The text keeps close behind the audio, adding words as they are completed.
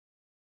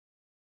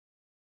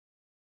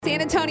San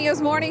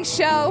Antonio's morning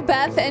show,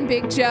 Beth and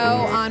Big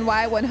Joe on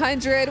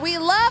Y100. We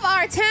love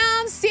our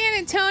town, San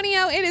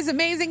Antonio. It is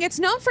amazing. It's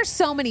known for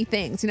so many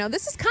things. You know,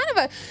 this is kind of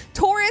a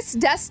tourist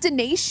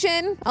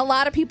destination. A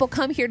lot of people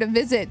come here to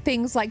visit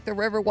things like the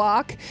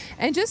Riverwalk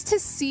and just to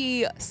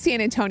see San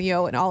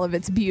Antonio and all of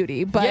its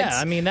beauty. But yeah,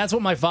 I mean, that's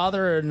what my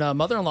father and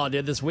mother-in-law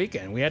did this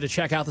weekend. We had to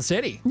check out the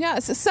city.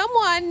 Yes,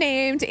 someone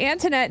named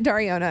Antoinette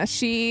Dariona.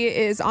 She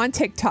is on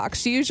TikTok.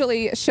 She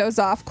usually shows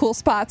off cool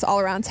spots all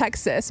around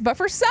Texas. But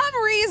for some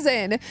reason,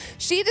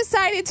 she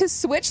decided to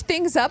switch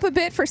things up a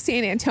bit for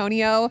San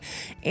Antonio,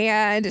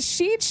 and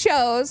she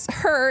chose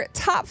her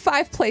top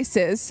 5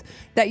 places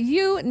that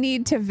you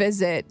need to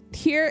visit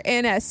here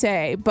in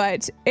SA,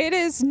 but it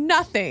is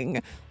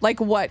nothing like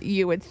what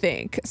you would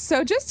think.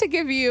 So just to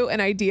give you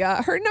an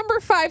idea, her number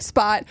 5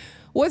 spot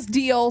was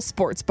Deal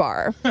Sports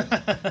Bar.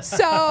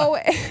 So,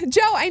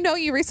 Joe, I know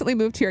you recently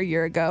moved here a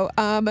year ago.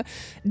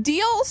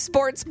 Deal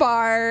Sports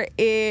Bar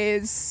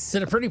Is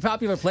it a pretty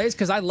popular place?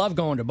 Because I love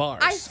going to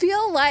bars. I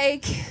feel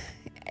like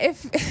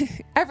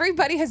if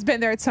everybody has been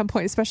there at some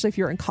point, especially if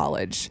you're in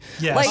college.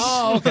 Yes. Like,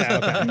 okay.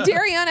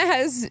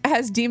 Dariona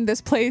has deemed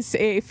this place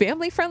a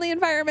family-friendly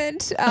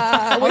environment.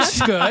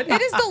 That's good.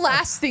 It is the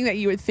last thing that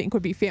you would think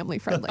would be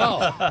family-friendly.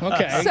 Oh,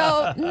 okay.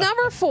 So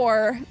number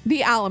 4,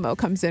 the Alamo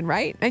comes in,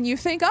 right? And you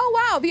think,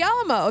 oh wow, the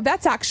Alamo,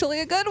 that's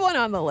actually a good one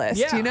on the list.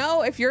 Yeah. You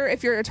know, if you're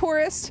a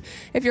tourist,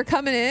 if you're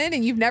coming in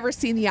and you've never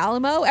seen the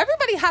Alamo,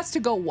 everybody has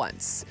to go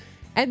once.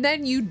 And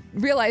then you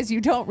realize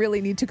you don't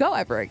really need to go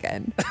ever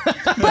again.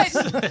 But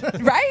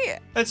right?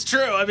 That's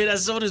true. I mean,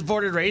 as someone who's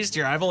born and raised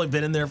here, I've only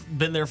been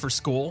there for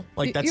school.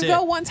 Like, that's you it.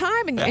 go one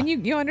time and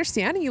you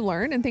understand and you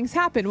learn and things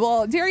happen.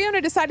 Well,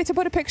 Dariona decided to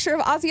put a picture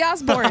of Ozzy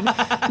Osbourne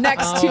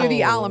next to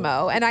the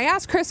Alamo. And I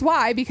asked Chris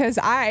why, because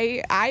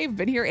I've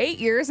been here 8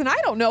 years and I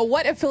don't know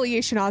what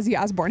affiliation Ozzy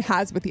Osbourne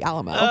has with the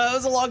Alamo. It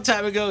was a long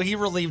time ago. He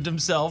relieved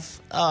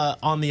himself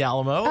on the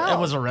Alamo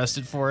and was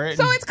arrested for it.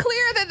 So it's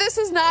clear that this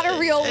is not a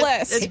real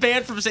list. It's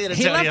banned from San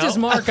He Antonio. left his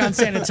mark on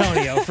San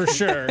Antonio, for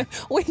sure.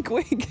 Wink,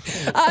 wink.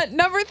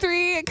 Number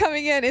 3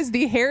 coming in is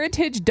the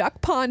Heritage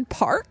Duck Pond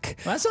Park.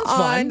 That sounds on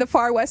fun. the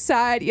far west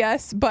side,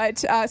 yes.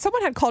 But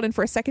someone had called in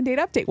for a second date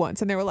update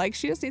once, and they were like,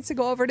 she just needs to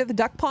go over to the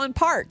Duck Pond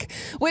Park,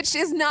 which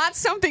is not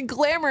something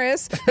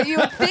glamorous that you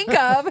would think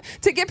of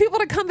to get people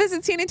to come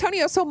visit San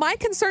Antonio. So my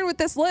concern with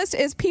this list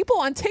is people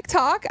on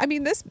TikTok, I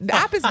mean, this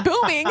app is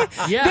booming.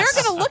 Yes.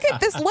 They're going to look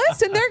at this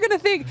list, and they're going to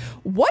think,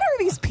 what are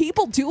these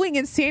people doing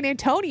in San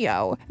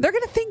Antonio? They're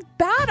going to think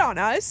bad on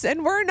us,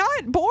 and we're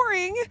not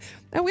boring,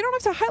 and we don't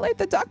have to highlight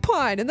the duck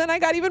pond. And then I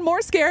got even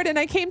more scared, and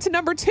I came to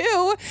number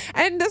 2,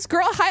 and this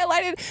girl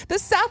highlighted the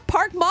South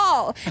Park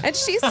Mall, and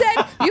she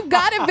said, you've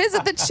got to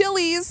visit the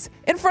Chili's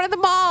in front of the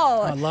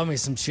mall. I love me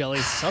some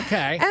Chili's.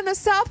 Okay. And the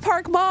South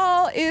Park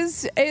Mall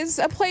is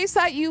a place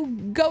that you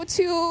go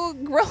to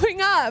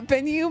growing up,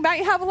 and you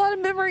might have a lot of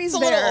memories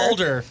It's a there. little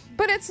older.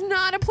 But it's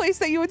not a place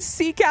that you would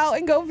seek out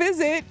and go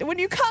visit when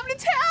you come to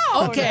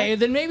town. Okay,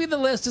 then maybe the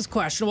list is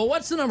questionable.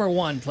 What's the number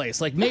 1 place?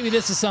 Like, maybe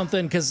this is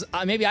something, because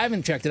maybe I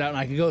haven't checked it out and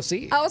I could go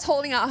see. I was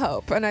holding out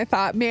hope, and I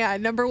thought,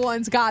 man, number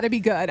 1's got to be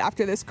good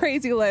after this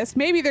crazy list.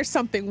 Maybe there's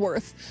something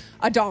worth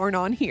a darn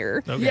on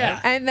here. Okay.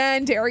 Yeah. And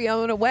then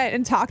Dariona went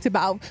and talked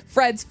about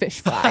Fred's Fish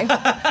Fry.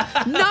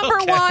 Number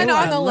 1 on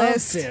I the love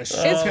list fish. is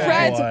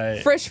Okay.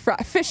 Fred's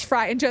Fish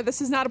Fry. And Joe,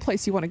 this is not a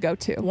place you want to go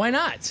to. Why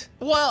not?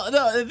 Well,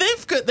 no,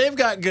 they've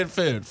got good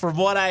food from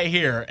what I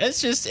hear.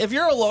 It's just, if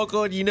you're a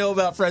local and you know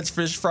about Fred's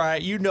Fish Fry,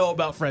 you know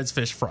about Fred's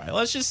Fish Fry.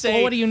 Let's just say,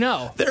 Well, what do you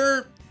know?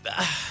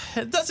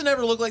 it doesn't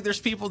ever look like there's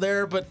people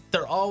there, but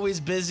they're always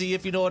busy,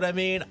 if you know what I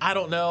mean. I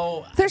don't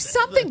know. There's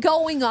something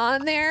going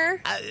on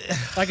there.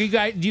 Like, do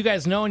you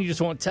guys know and you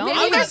just won't tell me?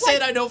 Maybe I'm not there's,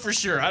 saying like, I know for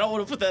sure. I don't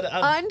want to put that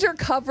on.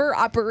 Undercover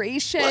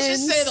operations. Let's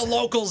just say the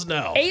locals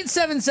know.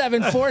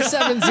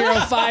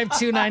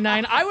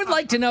 877-470-5299. I would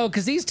like to know,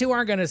 because these two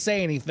aren't going to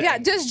say anything. Yeah,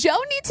 does Joe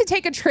need to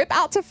take a trip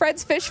out to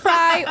Fred's Fish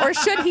Fry, or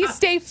should he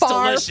stay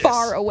far, delicious.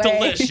 far away?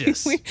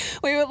 Delicious.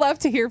 we would love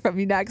to hear from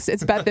you next.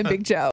 It's Beth and Big Joe.